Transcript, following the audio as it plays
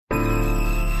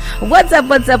What's up,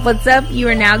 what's up, what's up? You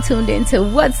are now tuned into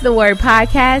What's the Word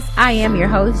podcast. I am your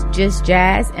host, Just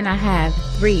Jazz, and I have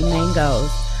 3 main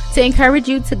goals. To encourage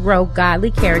you to grow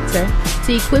godly character,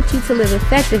 to equip you to live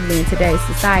effectively in today's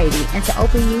society, and to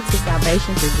open you to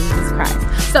salvation through Jesus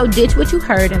Christ. So ditch what you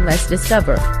heard and let's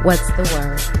discover what's the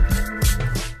word.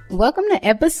 Welcome to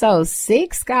episode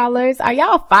 6, scholars. Are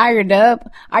y'all fired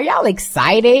up? Are y'all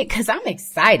excited? Because I'm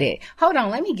excited. Hold on,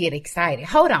 let me get excited.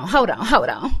 Hold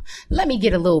on. Let me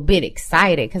get a little bit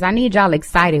excited because I need y'all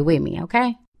excited with me,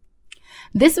 okay?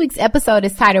 This week's episode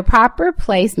is titled Proper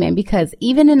Placement because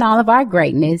even in all of our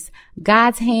greatness,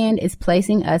 God's hand is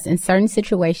placing us in certain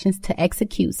situations to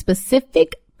execute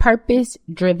specific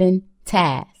purpose-driven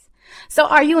tasks. So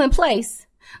are you in place?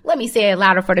 Let me say it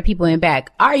louder for the people in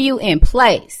back. Are you in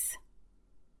place?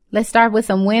 Let's start with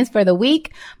some wins for the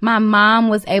week. My mom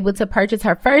was able to purchase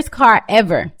her first car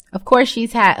ever. Of course,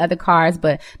 she's had other cars,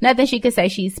 but nothing she could say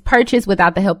she's purchased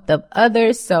without the help of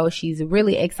others. So she's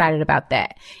really excited about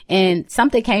that. And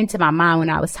something came to my mind when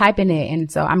I was typing it.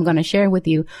 And so I'm going to share with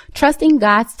you. Trusting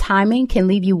God's timing can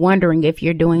leave you wondering if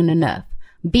you're doing enough.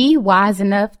 Be wise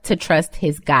enough to trust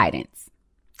his guidance.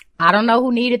 I don't know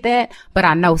who needed that, but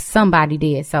I know somebody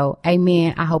did. So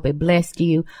amen. I hope it blessed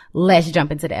you. Let's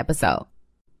jump into the episode.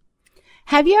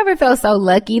 Have you ever felt so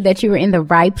lucky that you were in the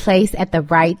right place at the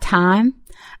right time?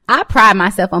 I pride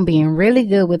myself on being really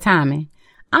good with timing.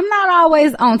 I'm not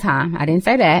always on time. I didn't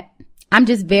say that. I'm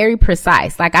just very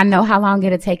precise. Like I know how long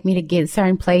it'll take me to get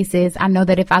certain places. I know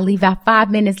that if I leave out 5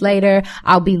 minutes later,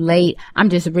 I'll be late. I'm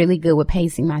just really good with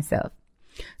pacing myself.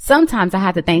 Sometimes I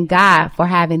have to thank God for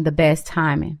having the best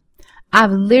timing.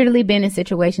 I've literally been in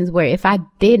situations where if I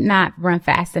did not run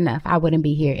fast enough, I wouldn't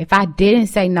be here. If I didn't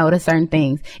say no to certain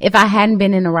things, if I hadn't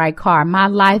been in the right car, my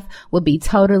life would be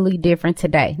totally different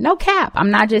today. No cap.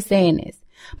 I'm not just saying this,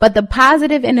 but the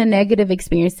positive and the negative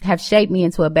experience have shaped me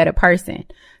into a better person.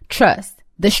 Trust.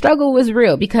 The struggle was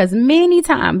real because many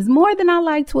times, more than I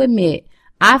like to admit,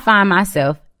 I find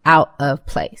myself out of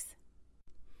place.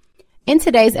 In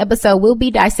today's episode, we'll be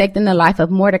dissecting the life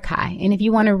of Mordecai. And if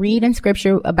you want to read in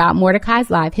scripture about Mordecai's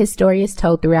life, his story is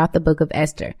told throughout the book of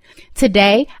Esther.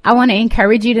 Today, I want to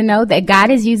encourage you to know that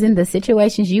God is using the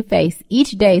situations you face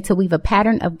each day to weave a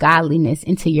pattern of godliness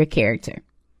into your character.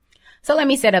 So let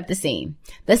me set up the scene.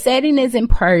 The setting is in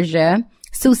Persia,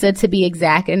 Susa to be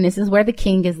exact, and this is where the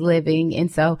king is living. And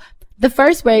so the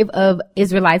first wave of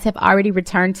Israelites have already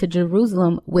returned to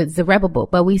Jerusalem with Zerubbabel,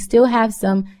 but we still have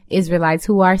some Israelites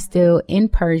who are still in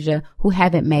Persia who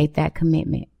haven't made that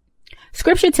commitment.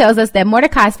 Scripture tells us that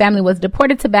Mordecai's family was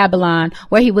deported to Babylon,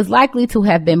 where he was likely to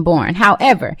have been born.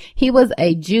 However, he was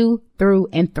a Jew through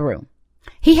and through.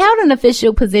 He held an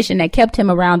official position that kept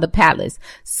him around the palace.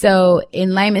 So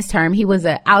in layman's term, he was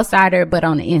an outsider, but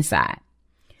on the inside.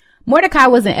 Mordecai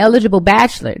was an eligible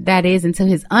bachelor, that is, until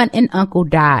his aunt and uncle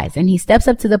dies, and he steps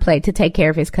up to the plate to take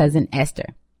care of his cousin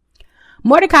Esther.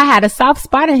 Mordecai had a soft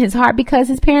spot in his heart because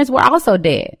his parents were also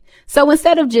dead. So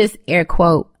instead of just, air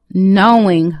quote,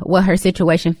 knowing what her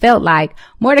situation felt like,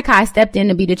 Mordecai stepped in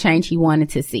to be the change he wanted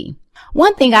to see.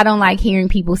 One thing I don't like hearing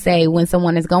people say when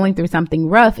someone is going through something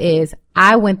rough is,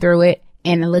 I went through it,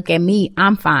 and look at me,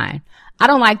 I'm fine. I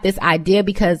don't like this idea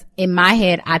because in my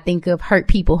head, I think of hurt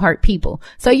people.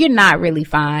 So you're not really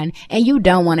fine and you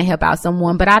don't want to help out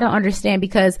someone, but I don't understand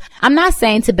because I'm not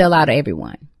saying to bail out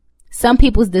everyone. Some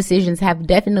people's decisions have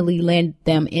definitely led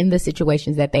them in the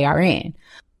situations that they are in.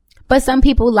 But some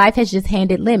people, life has just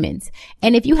handed lemons.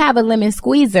 And if you have a lemon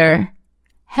squeezer,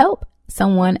 help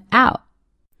someone out.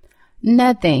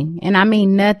 Nothing, and I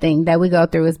mean nothing that we go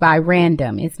through is by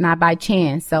random. It's not by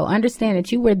chance. So understand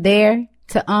that you were there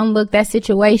to unlook that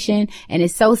situation, and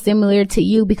it's so similar to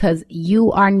you because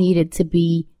you are needed to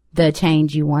be the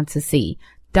change you want to see.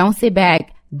 Don't sit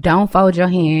back. Don't fold your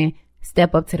hand.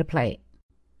 Step up to the plate.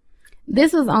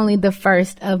 This was only the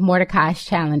first of Mordecai's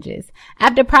challenges.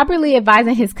 After properly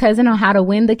advising his cousin on how to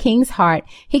win the king's heart,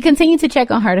 he continued to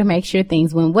check on her to make sure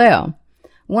things went well.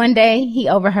 One day, he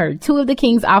overheard 2 of the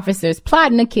king's officers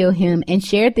plotting to kill him and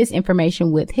shared this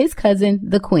information with his cousin,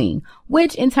 the queen,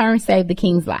 which in turn saved the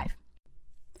king's life.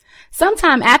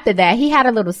 Sometime after that, he had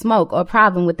a little smoke or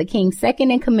problem with the king's second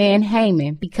in command,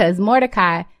 Haman, because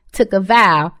Mordecai took a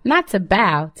vow not to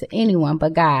bow to anyone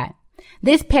but God.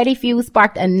 This petty feud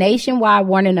sparked a nationwide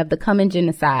warning of the coming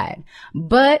genocide.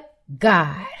 But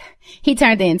God, he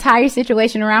turned the entire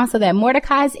situation around so that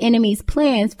Mordecai's enemies'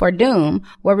 plans for doom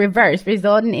were reversed,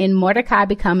 resulting in Mordecai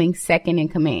becoming second in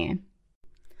command.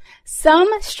 Some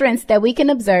strengths that we can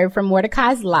observe from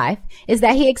Mordecai's life is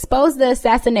that he exposed the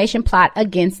assassination plot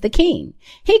against the king.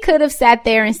 He could have sat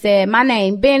there and said, my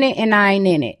name Bennett and I ain't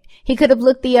in it. He could have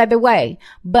looked the other way,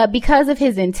 but because of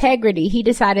his integrity, he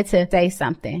decided to say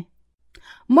something.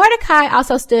 Mordecai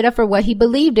also stood up for what he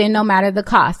believed in no matter the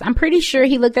cost. I'm pretty sure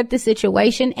he looked at the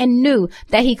situation and knew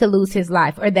that he could lose his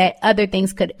life or that other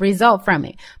things could result from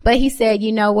it. But he said,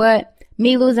 you know what?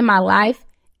 Me losing my life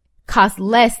costs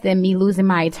less than me losing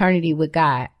my eternity with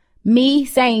God. Me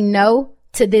saying no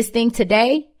to this thing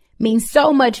today means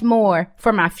so much more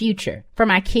for my future, for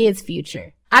my kids'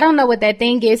 future. I don't know what that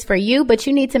thing is for you, but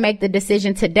you need to make the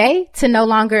decision today to no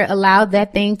longer allow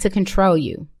that thing to control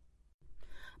you.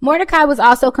 Mordecai was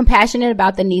also compassionate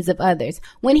about the needs of others.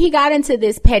 When he got into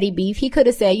this petty beef, he could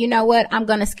have said, you know what, I'm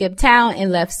going to skip town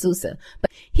and left Susa. But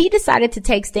he decided to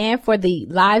take stand for the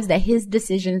lives that his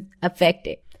decisions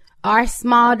affected. Our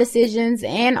small decisions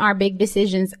and our big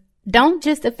decisions don't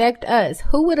just affect us.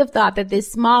 Who would have thought that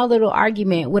this small little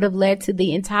argument would have led to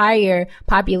the entire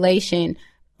population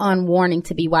on warning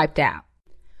to be wiped out?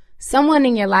 Someone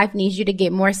in your life needs you to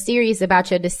get more serious about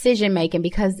your decision making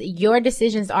because your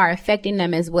decisions are affecting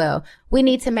them as well. We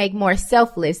need to make more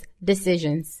selfless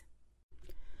decisions.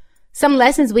 Some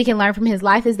lessons we can learn from his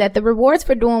life is that the rewards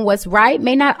for doing what's right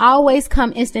may not always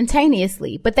come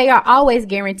instantaneously, but they are always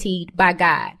guaranteed by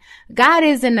God. God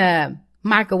isn't a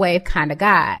microwave kind of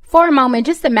God. For a moment,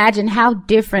 just imagine how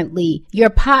differently your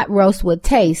pot roast would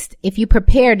taste if you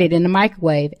prepared it in the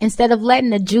microwave instead of letting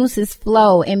the juices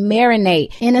flow and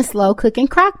marinate in a slow cooking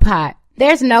crock pot.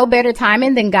 There's no better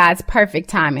timing than God's perfect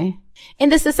timing. In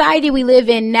the society we live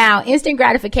in now, instant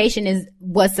gratification is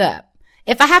what's up.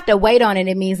 If I have to wait on it,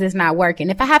 it means it's not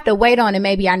working. If I have to wait on it,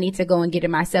 maybe I need to go and get it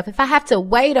myself. If I have to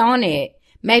wait on it,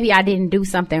 maybe I didn't do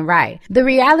something right. The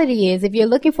reality is, if you're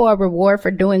looking for a reward for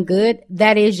doing good,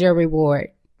 that is your reward,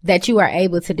 that you are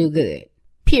able to do good.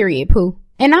 Period, poo.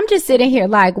 And I'm just sitting here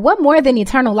like, what more than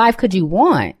eternal life could you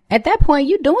want? At that point,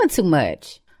 you're doing too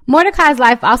much. Mordecai's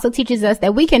life also teaches us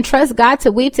that we can trust God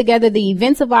to weave together the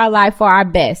events of our life for our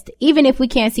best, even if we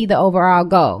can't see the overall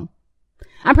goal.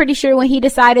 I'm pretty sure when he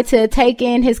decided to take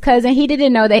in his cousin, he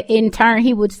didn't know that in turn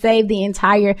he would save the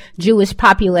entire Jewish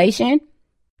population.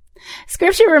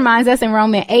 Scripture reminds us in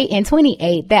Romans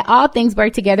 8:28 that all things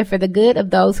work together for the good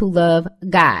of those who love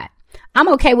God. I'm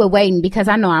okay with waiting because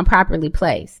I know I'm properly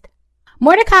placed.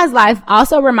 Mordecai's life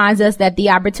also reminds us that the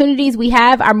opportunities we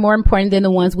have are more important than the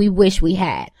ones we wish we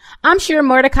had. I'm sure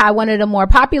Mordecai wanted a more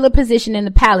popular position in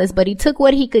the palace, but he took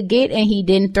what he could get and he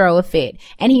didn't throw a fit.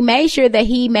 And he made sure that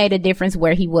he made a difference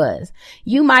where he was.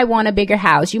 You might want a bigger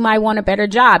house. You might want a better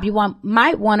job. You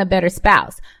might want a better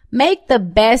spouse. Make the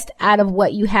best out of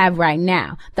what you have right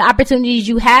now. The opportunities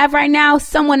you have right now,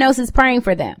 someone else is praying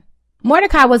for them.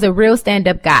 Mordecai was a real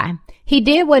stand-up guy. He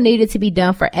did what needed to be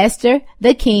done for Esther,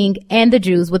 the king, and the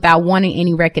Jews without wanting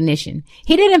any recognition.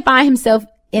 He didn't find himself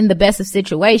in the best of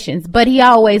situations, but he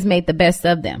always made the best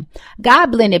of them. God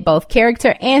blended both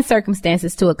character and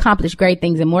circumstances to accomplish great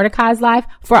things in Mordecai's life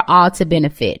for all to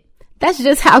benefit. That's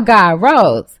just how God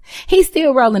rolls. He's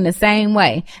still rolling the same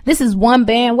way. This is one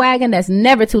bandwagon that's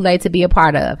never too late to be a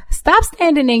part of. Stop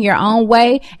standing in your own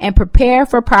way and prepare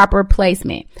for proper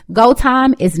placement. Go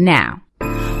time is now.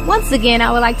 Once again,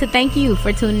 I would like to thank you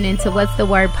for tuning in to What's the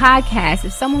Word podcast.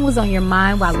 If someone was on your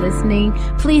mind while listening,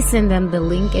 please send them the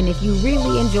link. And if you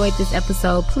really enjoyed this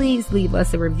episode, please leave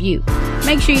us a review.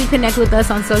 Make sure you connect with us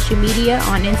on social media,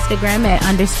 on Instagram at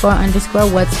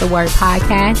 _ What's the Word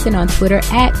podcast, and on Twitter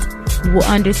at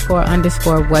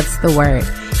 _ What's the Word.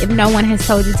 If no one has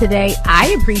told you today,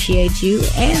 I appreciate you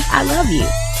and I love you.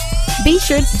 Be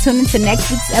sure to tune into next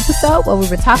week's episode where we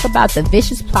will talk about the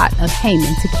vicious plot of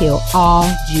Haman to kill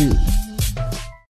all Jews.